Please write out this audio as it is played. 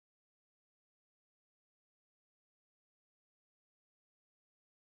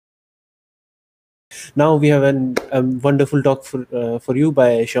Now we have a wonderful talk for you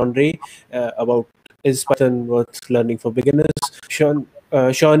by Shawn about is Python worth learning for beginners. Shawn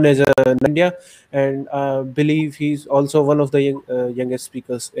is in India, and I believe he's also one of the youngest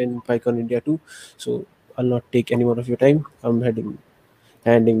speakers in PyCon India too. So I'll not take any more of your time. I'm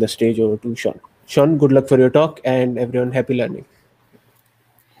handing the stage over to Shawn. Shawn, good luck for your talk, and everyone, happy learning.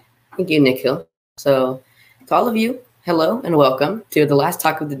 Thank you, Nikhil. So, to all of you, hello and welcome to the last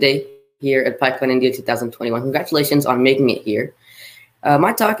talk of the day here at PyCon India 2021. Congratulations on making it here.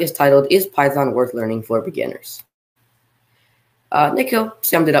 My talk is titled, Is Python Worth Learning for Beginners? Nikhil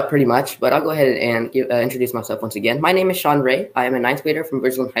summed it up pretty much, but I'll go ahead and introduce myself once again. My name is Shawn Ray. I am a ninth grader from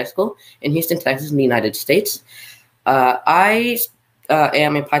Bridgeland High School in Houston, Texas, in the United States. I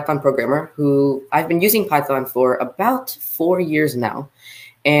am a Python programmer who I've been using Python for about 4 years now.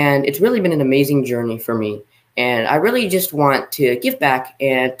 And it's really been an amazing journey for me. And I really just want to give back,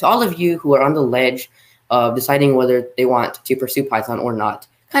 and to all of you who are on the ledge of deciding whether they want to pursue Python or not,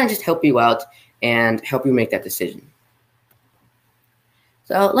 kind of just help you out and help you make that decision.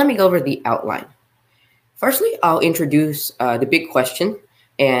 So let me go over the outline. Firstly, I'll introduce the big question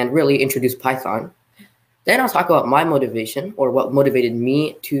and really introduce Python. Then I'll talk about my motivation, or what motivated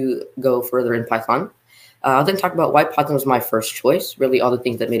me to go further in Python. I'll then talk about why Python was my first choice, really all the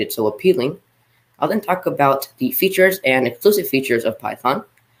things that made it so appealing. I'll then talk about the features and exclusive features of Python.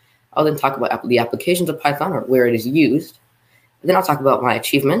 I'll then talk about the applications of Python, or where it is used. Then I'll talk about my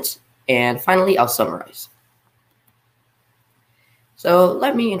achievements. And finally, I'll summarize. So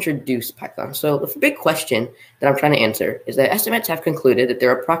let me introduce Python. So the big question that I'm trying to answer is that estimates have concluded that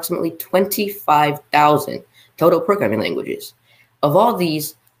there are approximately 25,000 total programming languages. Of all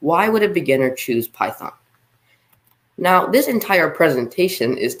these, why would a beginner choose Python? Now, this entire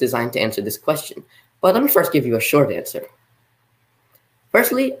presentation is designed to answer this question, but let me first give you a short answer.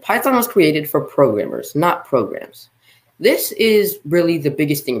 Firstly, Python was created for programmers, not programs. This is really the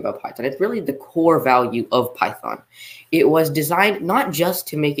biggest thing about Python. It's really the core value of Python. It was designed not just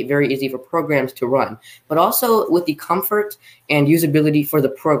to make it very easy for programs to run, but also with the comfort and usability for the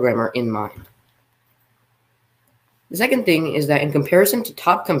programmer in mind. The second thing is that in comparison to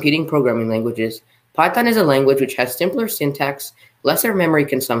top competing programming languages, Python is a language which has simpler syntax, lesser memory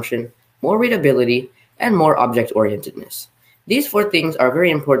consumption, more readability, and more object-orientedness. These four things are very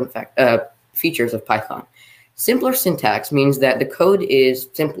important features of Python. Simpler syntax means that the code is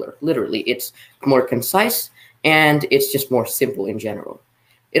simpler, literally. It's more concise, and it's just more simple in general.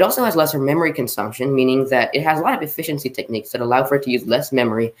 It also has lesser memory consumption, meaning that it has a lot of efficiency techniques that allow for it to use less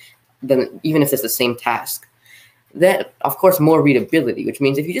memory than even if it's the same task. Then, of course, more readability, which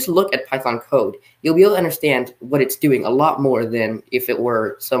means if you just look at Python code, you'll be able to understand what it's doing a lot more than if it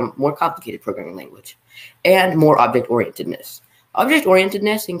were some more complicated programming language. And more object-orientedness.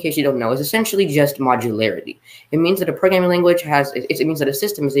 Object-orientedness, in case you don't know, is essentially just modularity. It means that a programming language it means that a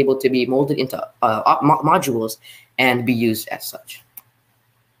system is able to be molded into modules and be used as such.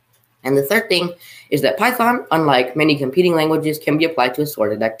 And the third thing is that Python, unlike many competing languages, can be applied to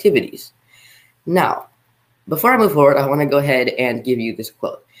assorted activities. Now, before I move forward, I want to go ahead and give you this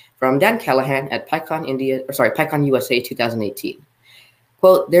quote from Dan Callahan at PyCon USA 2018.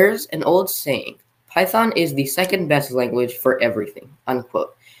 Quote, "There's an old saying, Python is the second best language for everything,"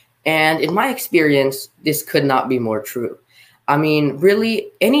 unquote. And in my experience, this could not be more true. I mean,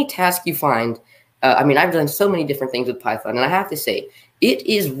 really, any task you find, I've done so many different things with Python, and I have to say, it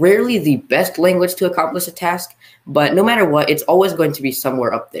is rarely the best language to accomplish a task, but no matter what, it's always going to be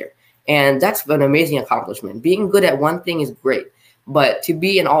somewhere up there. And that's an amazing accomplishment. Being good at one thing is great, but to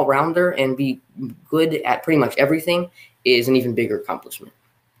be an all-rounder and be good at pretty much everything is an even bigger accomplishment.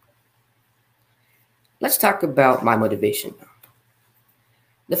 Let's talk about my motivation now.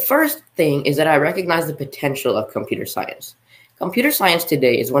 The first thing is that I recognize the potential of computer science. Computer science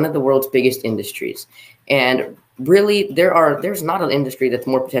today is one of the world's biggest industries. And really, there's not an industry that's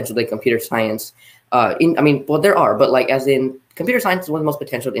more potential than computer science. There are, but computer science is one of the most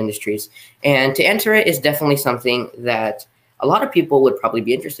potential industries. And to enter it is definitely something that a lot of people would probably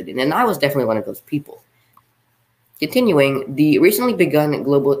be interested in. And I was definitely one of those people. Continuing, the recently begun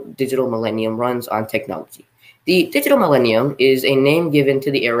global digital millennium runs on technology. The digital millennium is a name given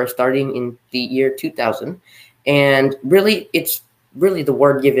to the era starting in the year 2000. And really, it's really the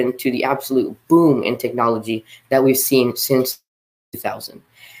word given to the absolute boom in technology that we've seen since 2000.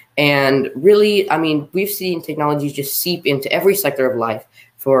 And really, we've seen technology just seep into every sector of life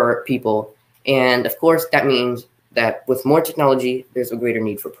for people. And of course, that means that with more technology, there's a greater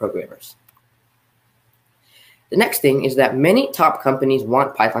need for programmers. The next thing is that many top companies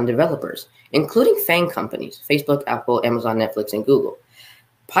want Python developers, including FANG companies, Facebook, Apple, Amazon, Netflix, and Google.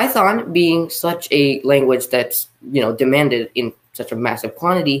 Python being such a language that's demanded in such a massive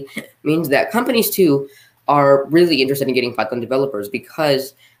quantity means that companies too are really interested in getting Python developers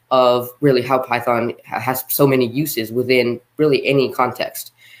because of really how Python has so many uses within really any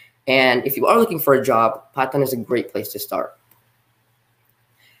context. And if you are looking for a job, Python is a great place to start.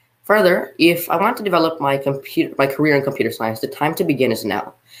 Further, if I want to develop my career in computer science, the time to begin is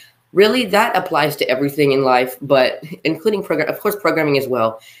now. Really, that applies to everything in life, but including of course, programming as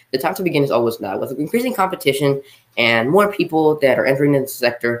well. The time to begin is always now. With increasing competition and more people that are entering into the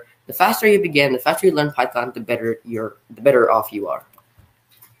sector, the faster you begin, the faster you learn Python, the better off you are.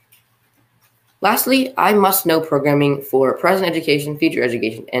 Lastly, I must know programming for present education, future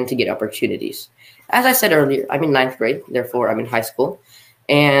education, and to get opportunities. As I said earlier, I'm in 9th grade, therefore I'm in high school.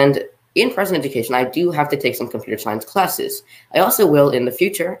 And in present education, I do have to take some computer science classes. I also will in the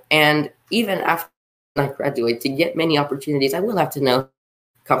future, and even after I graduate, to get many opportunities, I will have to know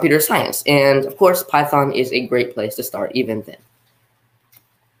computer science. And of course, Python is a great place to start even then.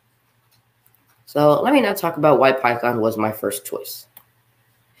 So let me now talk about why Python was my first choice.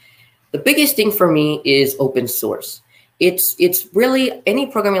 The biggest thing for me is open source. It's really any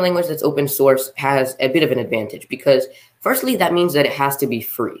programming language that's open source has a bit of an advantage because firstly, that means that it has to be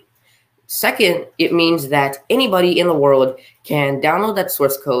free. Second, it means that anybody in the world can download that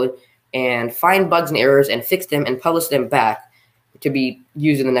source code and find bugs and errors and fix them and publish them back to be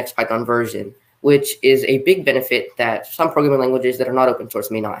used in the next Python version, which is a big benefit that some programming languages that are not open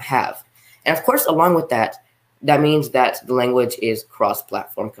source may not have. And of course, along with that, that means that the language is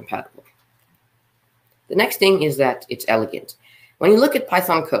cross-platform compatible. The next thing is that it's elegant. When you look at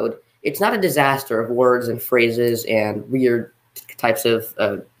Python code, it's not a disaster of words and phrases and weird types of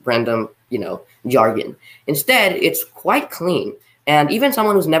random, jargon. Instead, it's quite clean. And even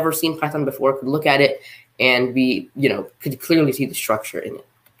someone who's never seen Python before could look at it and could clearly see the structure in it.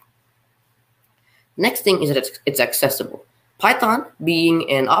 Next thing is that it's accessible. Python,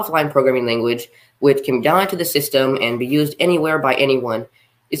 being an offline programming language, which can be downloaded to the system and be used anywhere by anyone,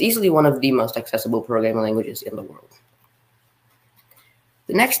 is easily one of the most accessible programming languages in the world.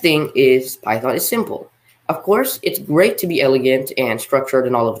 The next thing is Python is simple. Of course, it's great to be elegant and structured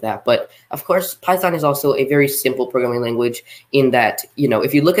and all of that, but of course, Python is also a very simple programming language in that,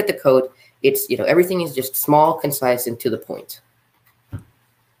 if you look at the code, it's, everything is just small, concise, and to the point.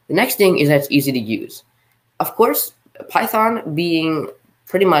 The next thing is that it's easy to use. Of course, Python being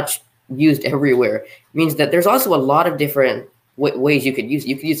pretty much used everywhere means that there's also a lot of different ways you could use it.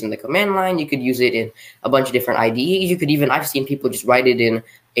 You could use it in the command line. You could use it in a bunch of different IDEs. You could even, I've seen people just write it in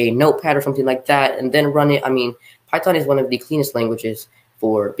a notepad or something like that and then run it. I mean, Python is one of the cleanest languages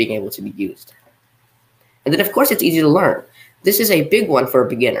for being able to be used. And then, of course, it's easy to learn. This is a big one for a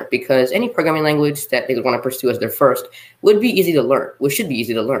beginner because any programming language that they want to pursue as their first would be easy to learn, which should be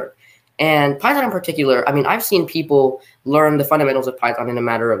easy to learn. And Python in particular, I mean, I've seen people learn the fundamentals of Python in a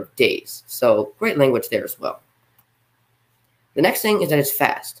matter of days. So great language there as well. The next thing is that it's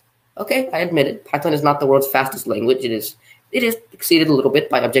fast. Okay, I admit it. Python is not the world's fastest language. It is exceeded a little bit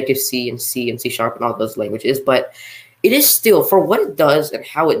by Objective-C and C and C# and all those languages, but it is still, for what it does and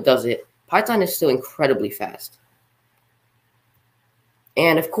how it does it, Python is still incredibly fast.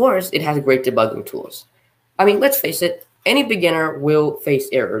 And of course, it has great debugging tools. I mean, let's face it, any beginner will face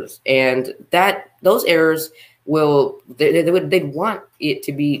errors, and those errors they'd want it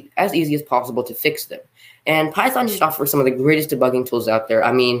to be as easy as possible to fix them. And Python just offers some of the greatest debugging tools out there.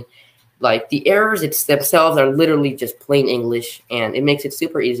 I mean, like the errors themselves are literally just plain English, and it makes it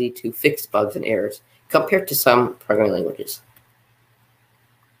super easy to fix bugs and errors compared to some programming languages.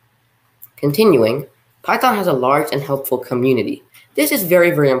 Continuing, Python has a large and helpful community. This is very,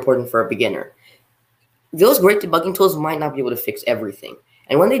 very important for a beginner. Those great debugging tools might not be able to fix everything.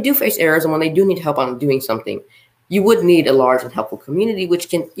 And when they do face errors and when they do need help on doing something, you would need a large and helpful community which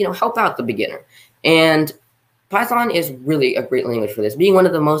can, help out the beginner. And Python is really a great language for this. Being one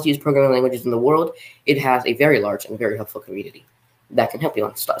of the most used programming languages in the world, it has a very large and very helpful community that can help you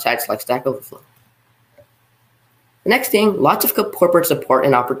on sites like Stack Overflow. The next thing, lots of corporate support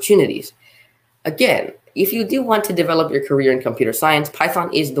and opportunities. Again, if you do want to develop your career in computer science,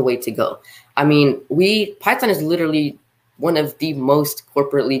 Python is the way to go. I mean, Python is literally one of the most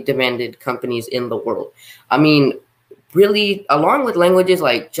corporately demanded companies in the world. I mean, really, along with languages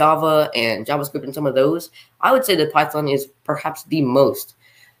like Java and JavaScript and some of those, I would say that Python is perhaps the most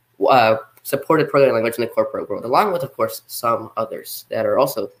supported programming language in the corporate world, along with, of course, some others that are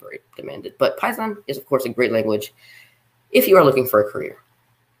also very demanded. But Python is, of course, a great language if you are looking for a career.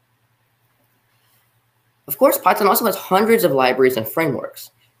 Of course, Python also has hundreds of libraries and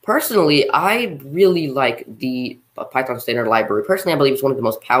frameworks. Personally, I really like the Python standard library. Personally, I believe it's one of the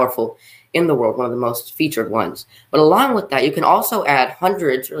most powerful in the world, one of the most featured ones. But along with that, you can also add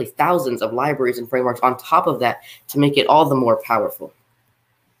hundreds, really thousands of libraries and frameworks on top of that to make it all the more powerful.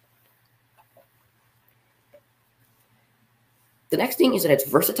 The next thing is that it's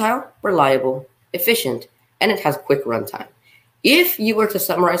versatile, reliable, efficient, and it has quick runtime. If you were to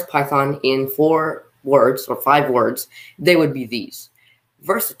summarize Python in 4 words or 5 words, they would be these.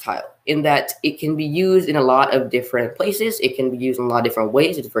 Versatile, in that it can be used in a lot of different places. It can be used in a lot of different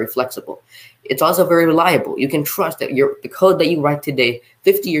ways. It's very flexible. It's also very reliable. You can trust that the code that you write today,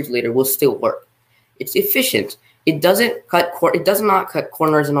 50 years later, will still work. It's efficient. It does not cut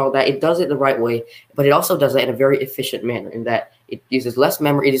corners and all that. It does it the right way, but it also does it in a very efficient manner in that it uses less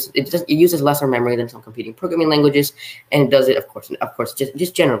memory. It uses lesser memory than some competing programming languages, and it does it, of course,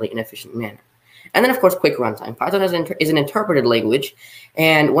 just generally in an efficient manner. And then, of course, quick runtime. Python is an interpreted language,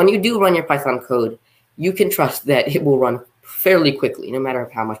 and when you do run your Python code, you can trust that it will run fairly quickly, no matter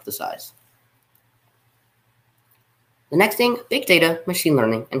how much the size. The next thing, big data, machine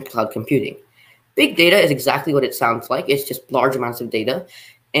learning, and cloud computing. Big data is exactly what it sounds like. It's just large amounts of data.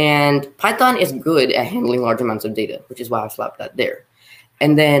 And Python is good at handling large amounts of data, which is why I slapped that there.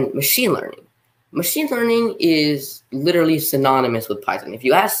 And then machine learning. Machine learning is literally synonymous with Python. If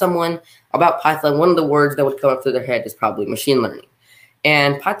you ask someone about Python, one of the words that would come up to their head is probably machine learning.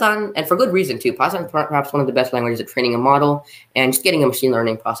 And Python, and for good reason too, Python is perhaps one of the best languages at training a model and just getting a machine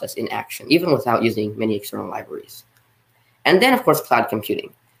learning process in action, even without using many external libraries. And then, of course, cloud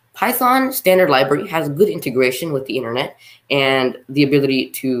computing. Python standard library has good integration with the internet and the ability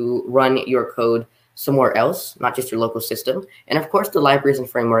to run your code somewhere else, not just your local system. And of course, the libraries and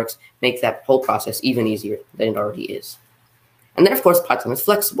frameworks make that whole process even easier than it already is. And then, of course, Python is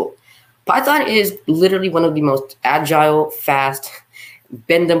flexible. Python is literally one of the most agile, fast,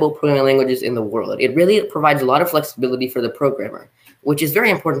 bendable programming languages in the world. It really provides a lot of flexibility for the programmer, which is very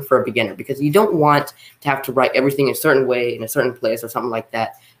important for a beginner because you don't want to have to write everything a certain way in a certain place or something like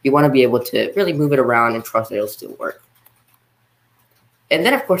that. You want to be able to really move it around and trust that it'll still work. And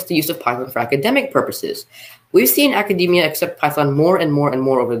then, of course, the use of Python for academic purposes. We've seen academia accept Python more and more and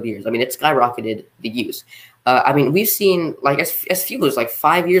more over the years. I mean, it skyrocketed the use. We've seen, like, as few as like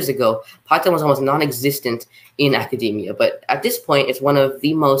 5 years ago, Python was almost non-existent in academia. But at this point, it's one of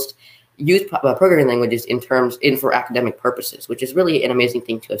the most used programming languages for academic purposes, which is really an amazing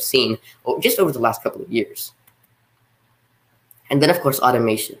thing to have seen just over the last couple of years. And then, of course,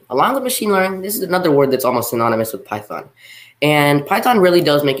 automation. Along with machine learning, this is another word that's almost synonymous with Python. And Python really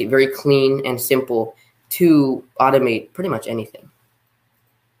does make it very clean and simple to automate pretty much anything.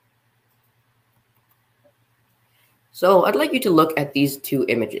 So I'd like you to look at these 2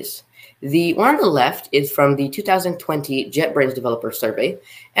 images. The one on the left is from the 2020 JetBrains Developer Survey,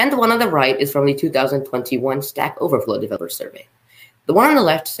 and the one on the right is from the 2021 Stack Overflow Developer Survey. The one on the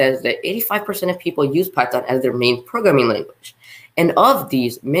left says that 85% of people use Python as their main programming language. And of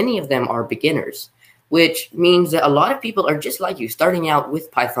these, many of them are beginners, which means that a lot of people are just like you, starting out with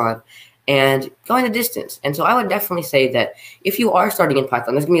Python and going the distance. And so I would definitely say that if you are starting in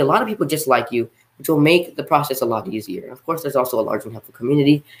Python, there's going to be a lot of people just like you, which will make the process a lot easier. And of course, there's also a large and helpful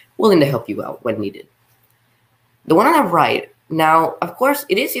community willing to help you out when needed. The one on the right, now, of course,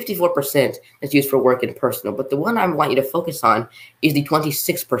 it is 54% that's used for work and personal, but the one I want you to focus on is the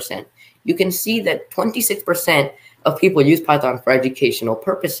 26%. You can see that 26% of people use Python for educational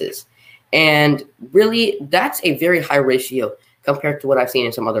purposes. And really, that's a very high ratio compared to what I've seen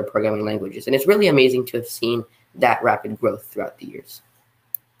in some other programming languages. And it's really amazing to have seen that rapid growth throughout the years.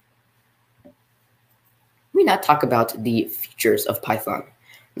 Let me now talk about the features of Python.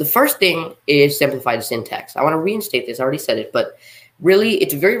 The first thing is simplified syntax. I want to reinstate this. I already said it, but really,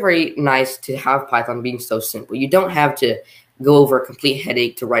 it's very, very nice to have Python being so simple. You don't have to go over a complete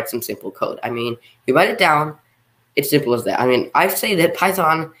headache to write some simple code. I mean, you write it down, it's simple as that. I mean, I say that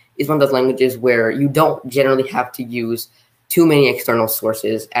Python is one of those languages where you don't generally have to use too many external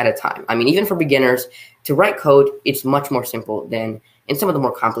sources at a time. I mean, even for beginners, to write code, it's much more simple than in some of the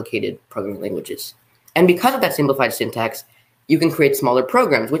more complicated programming languages. And because of that simplified syntax, you can create smaller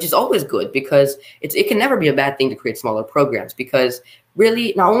programs, which is always good because it can never be a bad thing to create smaller programs because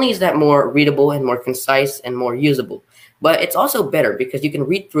really, not only is that more readable and more concise and more usable, but it's also better because you can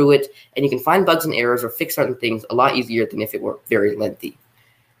read through it and you can find bugs and errors or fix certain things a lot easier than if it were very lengthy.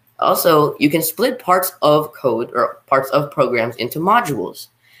 Also, you can split parts of code or parts of programs into modules.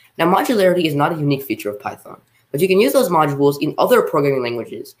 Now, modularity is not a unique feature of Python, but you can use those modules in other programming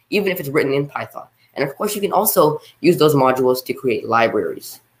languages, even if it's written in Python. And of course, you can also use those modules to create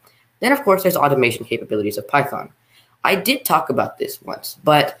libraries. Then, of course, there's automation capabilities of Python. I did talk about this once,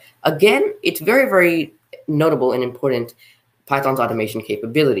 but again, it's very, very notable and important Python's automation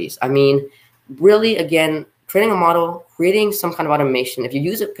capabilities. I mean, really, again, training a model, creating some kind of automation. If you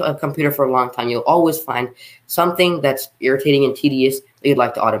use a computer for a long time, you'll always find something that's irritating and tedious that you'd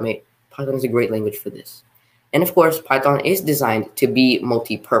like to automate. Python is a great language for this. And of course, Python is designed to be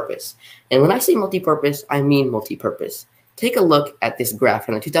multi-purpose. And when I say multi-purpose, I mean multi-purpose. Take a look at this graph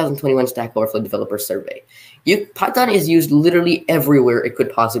from the 2021 Stack Overflow Developer Survey. Python is used literally everywhere it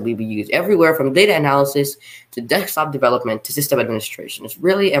could possibly be used. Everywhere from data analysis to desktop development to system administration. It's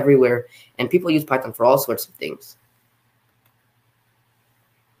really everywhere, and people use Python for all sorts of things.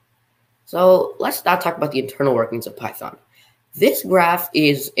 So let's now talk about the internal workings of Python. This graph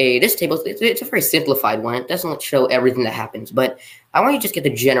is this table, it's a very simplified one. It doesn't show everything that happens, but I want you to just get the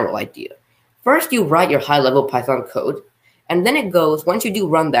general idea. First, you write your high-level Python code, and then it goes, once you do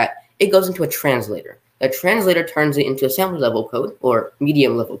run that, it goes into a translator. The translator turns it into assembly-level code or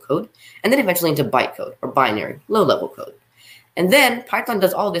medium-level code, and then eventually into bytecode or binary, low-level code. And then Python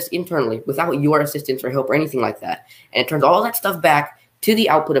does all this internally without your assistance or help or anything like that, and it turns all that stuff back to the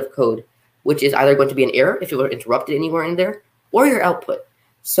output of code, which is either going to be an error if it were interrupted anywhere in there, or your output.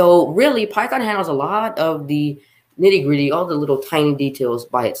 So really, Python handles a lot of the nitty-gritty, all the little tiny details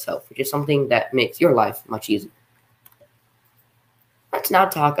by itself, which is something that makes your life much easier. Let's now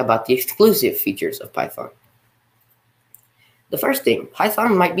talk about the exclusive features of Python. The first thing,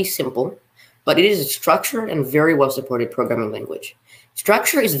 Python might be simple, but it is a structured and very well-supported programming language.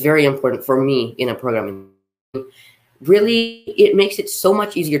 Structure is very important for me in a programming language. Really, it makes it so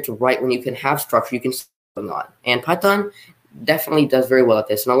much easier to write when you can have structure, you can see what's going on. And Python definitely does very well at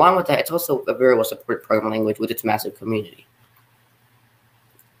this. And along with that, it's also a very well-supported programming language with its massive community.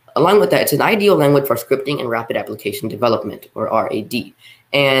 Along with that, it's an ideal language for scripting and rapid application development, or RAD.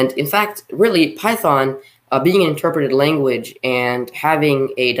 And in fact, really, Python, being an interpreted language and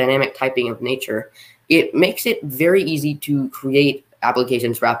having a dynamic typing of nature, it makes it very easy to create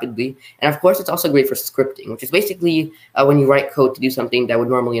applications rapidly. And of course, it's also great for scripting, which is basically when you write code to do something that would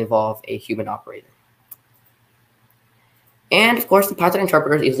normally involve a human operator. And of course, the Python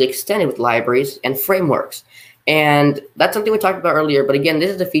interpreter is easily extended with libraries and frameworks. And that's something we talked about earlier. But again,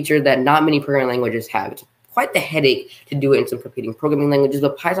 this is a feature that not many programming languages have. It's quite the headache to do it in some competing programming languages,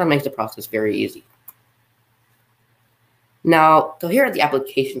 but Python makes the process very easy. Now, so here are the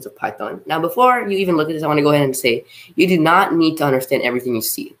applications of Python. Now, before you even look at this, I want to go ahead and say, you do not need to understand everything you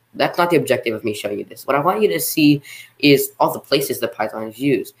see. That's not the objective of me showing you this. What I want you to see is all the places that Python is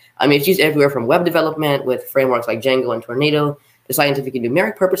used. I mean, it's used everywhere from web development with frameworks like Django and Tornado, to scientific and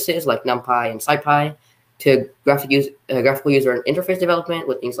numeric purposes like NumPy and SciPy, to graphical user interface development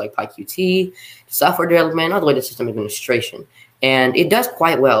with things like PyQt, to software development, all the way to system administration. And it does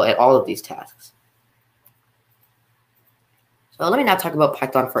quite well at all of these tasks. So let me now talk about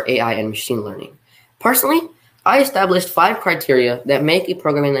Python for AI and machine learning. Personally, I established 5 criteria that make a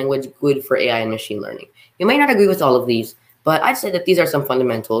programming language good for AI and machine learning. You may not agree with all of these, but I'd say that these are some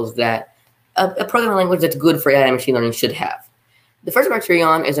fundamentals that a programming language that's good for AI and machine learning should have. The first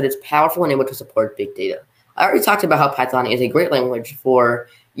criterion is that it's powerful and able to support big data. I already talked about how Python is a great language for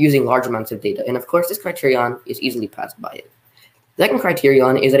using large amounts of data, and of course, this criterion is easily passed by it. The second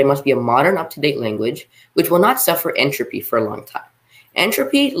criterion is that it must be a modern, up-to-date language, which will not suffer entropy for a long time.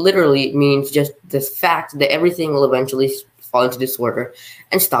 Entropy literally means just this fact that everything will eventually fall into disorder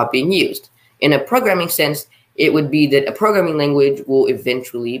and stop being used. In a programming sense, it would be that a programming language will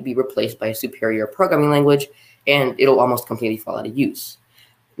eventually be replaced by a superior programming language, and it'll almost completely fall out of use.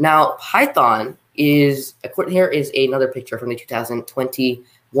 Now, Python is, here is another picture from the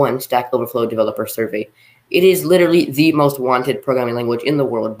 2021 Stack Overflow Developer Survey. It is literally the most wanted programming language in the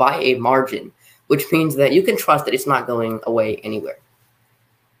world by a margin, which means that you can trust that it's not going away anywhere.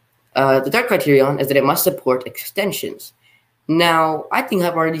 The third criterion is that it must support extensions. Now, I think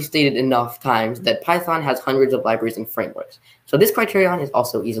I've already stated enough times that Python has hundreds of libraries and frameworks, so this criterion is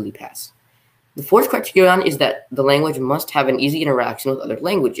also easily passed. The fourth criterion is that the language must have an easy interaction with other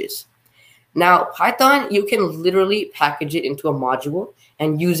languages. Now, Python, you can literally package it into a module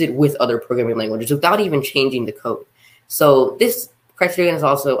and use it with other programming languages without even changing the code. So this criterion is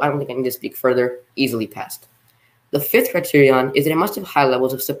also, I don't think I need to speak further, easily passed. The fifth criterion is that it must have high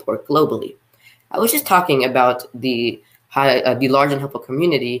levels of support globally. I was just talking about the large and helpful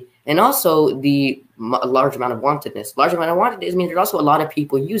community and also the large amount of wantedness. Large amount of wantedness means there's also a lot of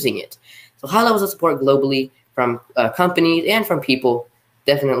people using it. So high levels of support globally from companies and from people,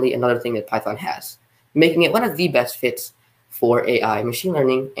 definitely another thing that Python has, making it one of the best fits for AI, machine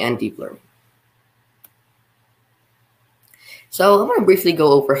learning, and deep learning. So I want to briefly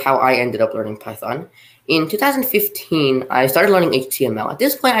go over how I ended up learning Python. In 2015, I started learning HTML. At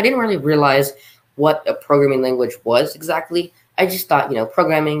this point, I didn't really realize what a programming language was exactly. I just thought,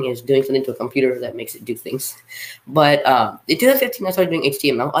 programming is doing something to a computer that makes it do things. But in 2015, I started doing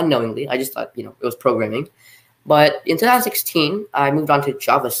HTML unknowingly. I just thought, it was programming. But in 2016, I moved on to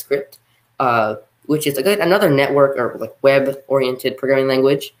JavaScript, which is another network or like web-oriented programming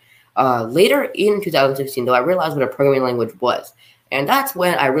language. Later in 2016, though, I realized what a programming language was. And that's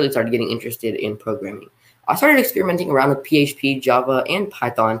when I really started getting interested in programming. I started experimenting around with PHP, Java, and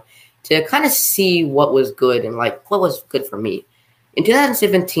Python to kind of see what was good and what was good for me. In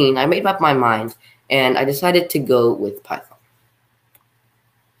 2017, I made up my mind and I decided to go with Python.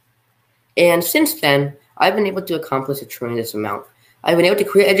 And since then, I've been able to accomplish a tremendous amount. I've been able to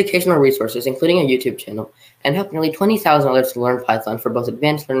create educational resources, including a YouTube channel, and help nearly 20,000 others to learn Python for both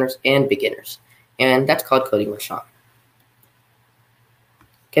advanced learners and beginners. And that's called Coding with Shawn.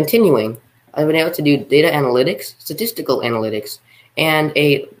 Continuing, I've been able to do data analytics, statistical analytics, and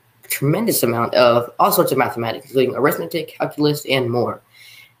a tremendous amount of all sorts of mathematics, including arithmetic, calculus, and more.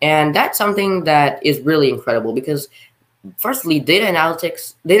 And that's something that is really incredible because, firstly, data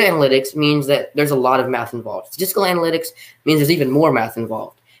analytics means that there's a lot of math involved. Statistical analytics means there's even more math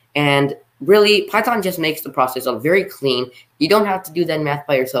involved. And really, Python just makes the process very clean. You don't have to do that math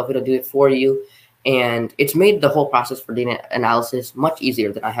by yourself. It'll do it for you. And it's made the whole process for data analysis much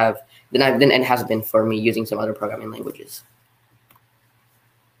easier than it has been for me using some other programming languages.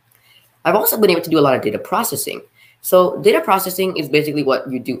 I've also been able to do a lot of data processing. So data processing is basically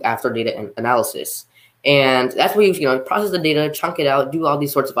what you do after data analysis. And that's where you process the data, chunk it out, do all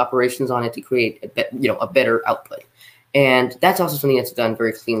these sorts of operations on it to create a better output. And that's also something that's done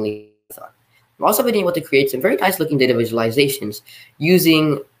very cleanly. I've also been able to create some very nice looking data visualizations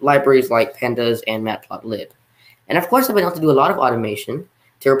using libraries like pandas and matplotlib. And of course, I've been able to do a lot of automation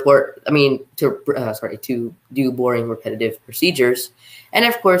to do boring repetitive procedures. And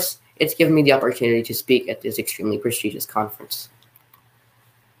of course, it's given me the opportunity to speak at this extremely prestigious conference.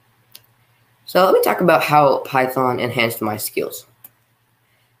 So let me talk about how Python enhanced my skills.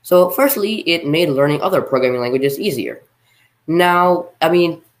 So firstly, it made learning other programming languages easier. Now,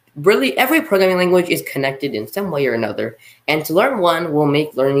 really every programming language is connected in some way or another, and to learn one will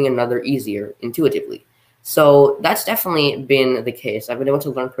make learning another easier intuitively. So that's definitely been the case. I've been able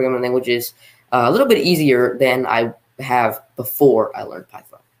to learn programming languages a little bit easier than I have before I learned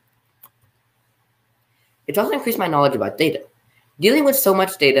Python. It's also increased my knowledge about data. Dealing with so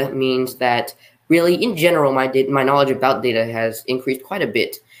much data means that really, in general, my knowledge about data has increased quite a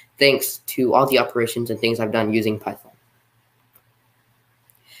bit thanks to all the operations and things I've done using Python.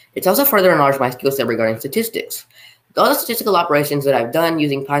 It's also further enlarged my skill set regarding statistics. All the statistical operations that I've done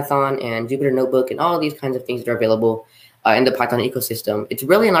using Python and Jupyter Notebook and all of these kinds of things that are available in the Python ecosystem, it's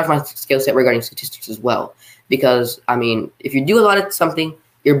really enlarged my skill set regarding statistics as well. Because, if you do a lot of something,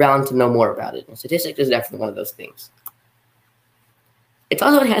 you're bound to know more about it. And statistics is definitely one of those things. It's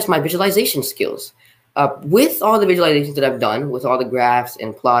also enhanced my visualization skills. With all the visualizations that I've done, with all the graphs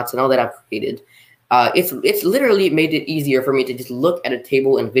and plots and all that I've created, it's literally made it easier for me to just look at a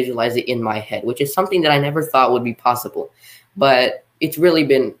table and visualize it in my head, which is something that I never thought would be possible. But it's really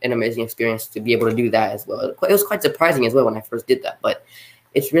been an amazing experience to be able to do that as well. It was quite surprising as well when I first did that, but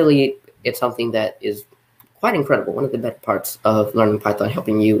it's something that is quite incredible. One of the better parts of learning Python,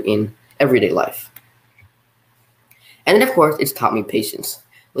 helping you in everyday life. And then, of course, it's taught me patience.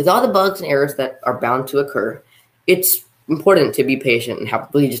 With all the bugs and errors that are bound to occur, it's important to be patient and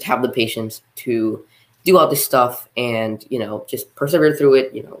really just have the patience to do all this stuff and, just persevere through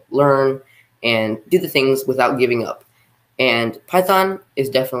it, learn and do the things without giving up. And Python is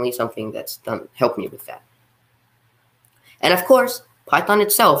definitely something that's helped me with that. And of course, Python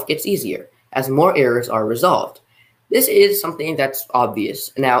itself gets easier as more errors are resolved. This is something that's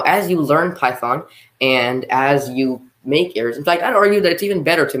obvious. Now, as you learn Python and as you make errors, in fact, I'd argue that it's even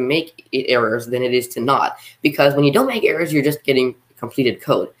better to make errors than it is to not, because when you don't make errors, you're just getting completed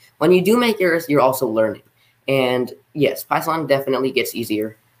code. When you do make errors, you're also learning. And yes, Python definitely gets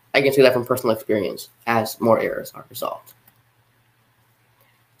easier. I can see that from personal experience as more errors are resolved.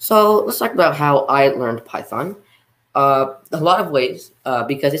 So let's talk about how I learned Python. A lot of ways,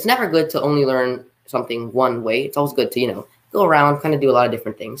 because it's never good to only learn something one way. It's always good to, go around, kind of do a lot of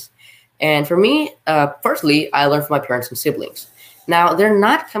different things. And for me, firstly, I learned from my parents and siblings. Now, they're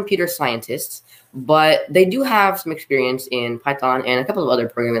not computer scientists, but they do have some experience in Python and a couple of other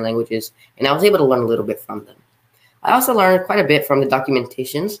programming languages, and I was able to learn a little bit from them. I also learned quite a bit from the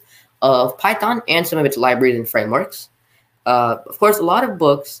documentations of Python and some of its libraries and frameworks. Of course, a lot of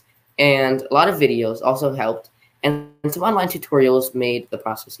books and a lot of videos also helped. and some online tutorials made the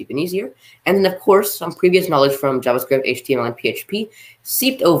process even easier. And then, of course, some previous knowledge from JavaScript, HTML, and PHP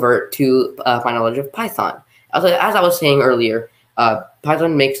seeped over to my knowledge of Python. As I was saying earlier,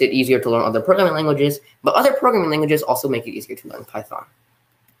 Python makes it easier to learn other programming languages, but other programming languages also make it easier to learn Python.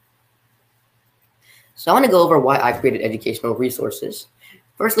 So I want to go over why I created educational resources.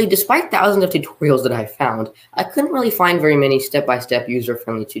 Firstly, despite thousands of tutorials that I found, I couldn't really find very many step-by-step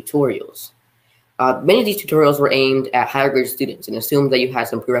user-friendly tutorials. Many of these tutorials were aimed at higher grade students and assumed that you had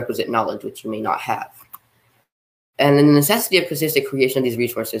some prerequisite knowledge, which you may not have. And then the necessity of consistent creation of these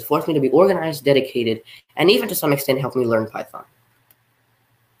resources forced me to be organized, dedicated, and even to some extent helped me learn Python.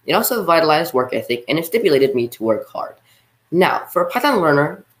 It also vitalized work ethic, and it stimulated me to work hard. Now, for a Python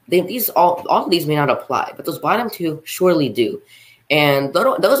learner, all of these may not apply, but those bottom two surely do. And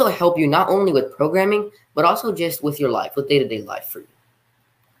those will help you not only with programming, but also just with your life, with day-to-day life for you.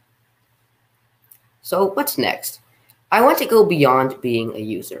 So what's next? I want to go beyond being a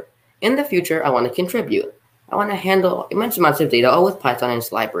user. In the future, I want to contribute. I want to handle immense amounts of data, all with Python and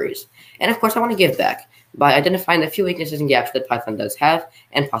its libraries. And of course, I want to give back by identifying the few weaknesses and gaps that Python does have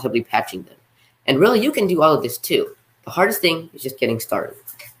and possibly patching them. And really, you can do all of this too. The hardest thing is just getting started.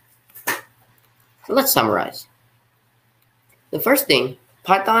 So let's summarize. The first thing,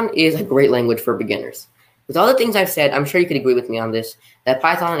 Python is a great language for beginners. With all the things I've said, I'm sure you could agree with me on this, that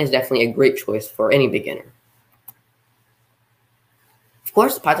Python is definitely a great choice for any beginner. Of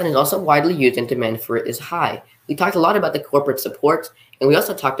course, Python is also widely used and demand for it is high. We talked a lot about the corporate support, and we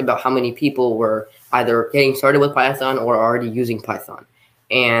also talked about how many people were either getting started with Python or already using Python.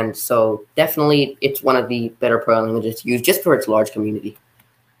 And so definitely it's one of the better programming languages to use just for its large community.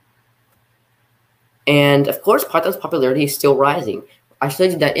 And of course, Python's popularity is still rising. I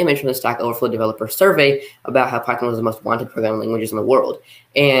showed you that image from the Stack Overflow developer survey about how Python was the most wanted programming languages in the world.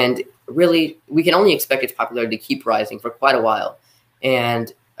 And really, we can only expect its popularity to keep rising for quite a while.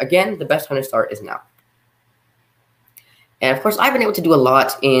 And again, the best time to start is now. And of course, I've been able to do a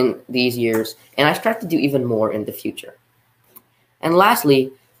lot in these years, and I strive to do even more in the future. And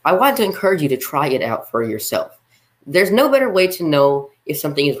lastly, I want to encourage you to try it out for yourself. There's no better way to know if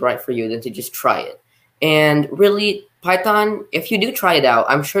something is right for you than to just try it. And really, Python, if you do try it out,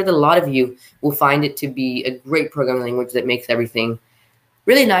 I'm sure that a lot of you will find it to be a great programming language that makes everything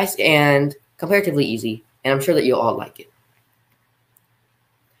really nice and comparatively easy. And I'm sure that you'll all like it.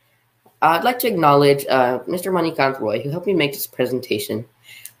 I'd like to acknowledge Mr. Manikant Roy, who helped me make this presentation,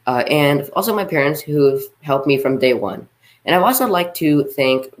 and also my parents who have helped me from day one. And I'd also like to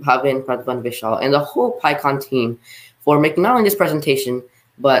thank Bhavin, Pradvan, Vishal, and the whole PyCon team for making not only this presentation,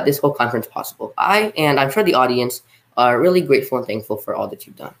 but this whole conference possible. And I'm sure the audience are really grateful and thankful for all that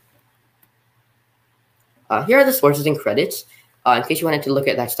you've done. Here are the sources and credits, in case you wanted to look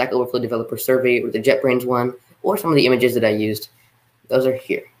at that Stack Overflow developer survey or the JetBrains one, or some of the images that I used. Those are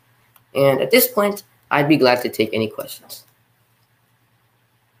here. And at this point, I'd be glad to take any questions.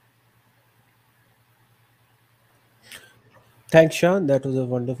 Thanks, Sean. That was a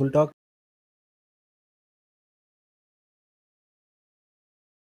wonderful talk.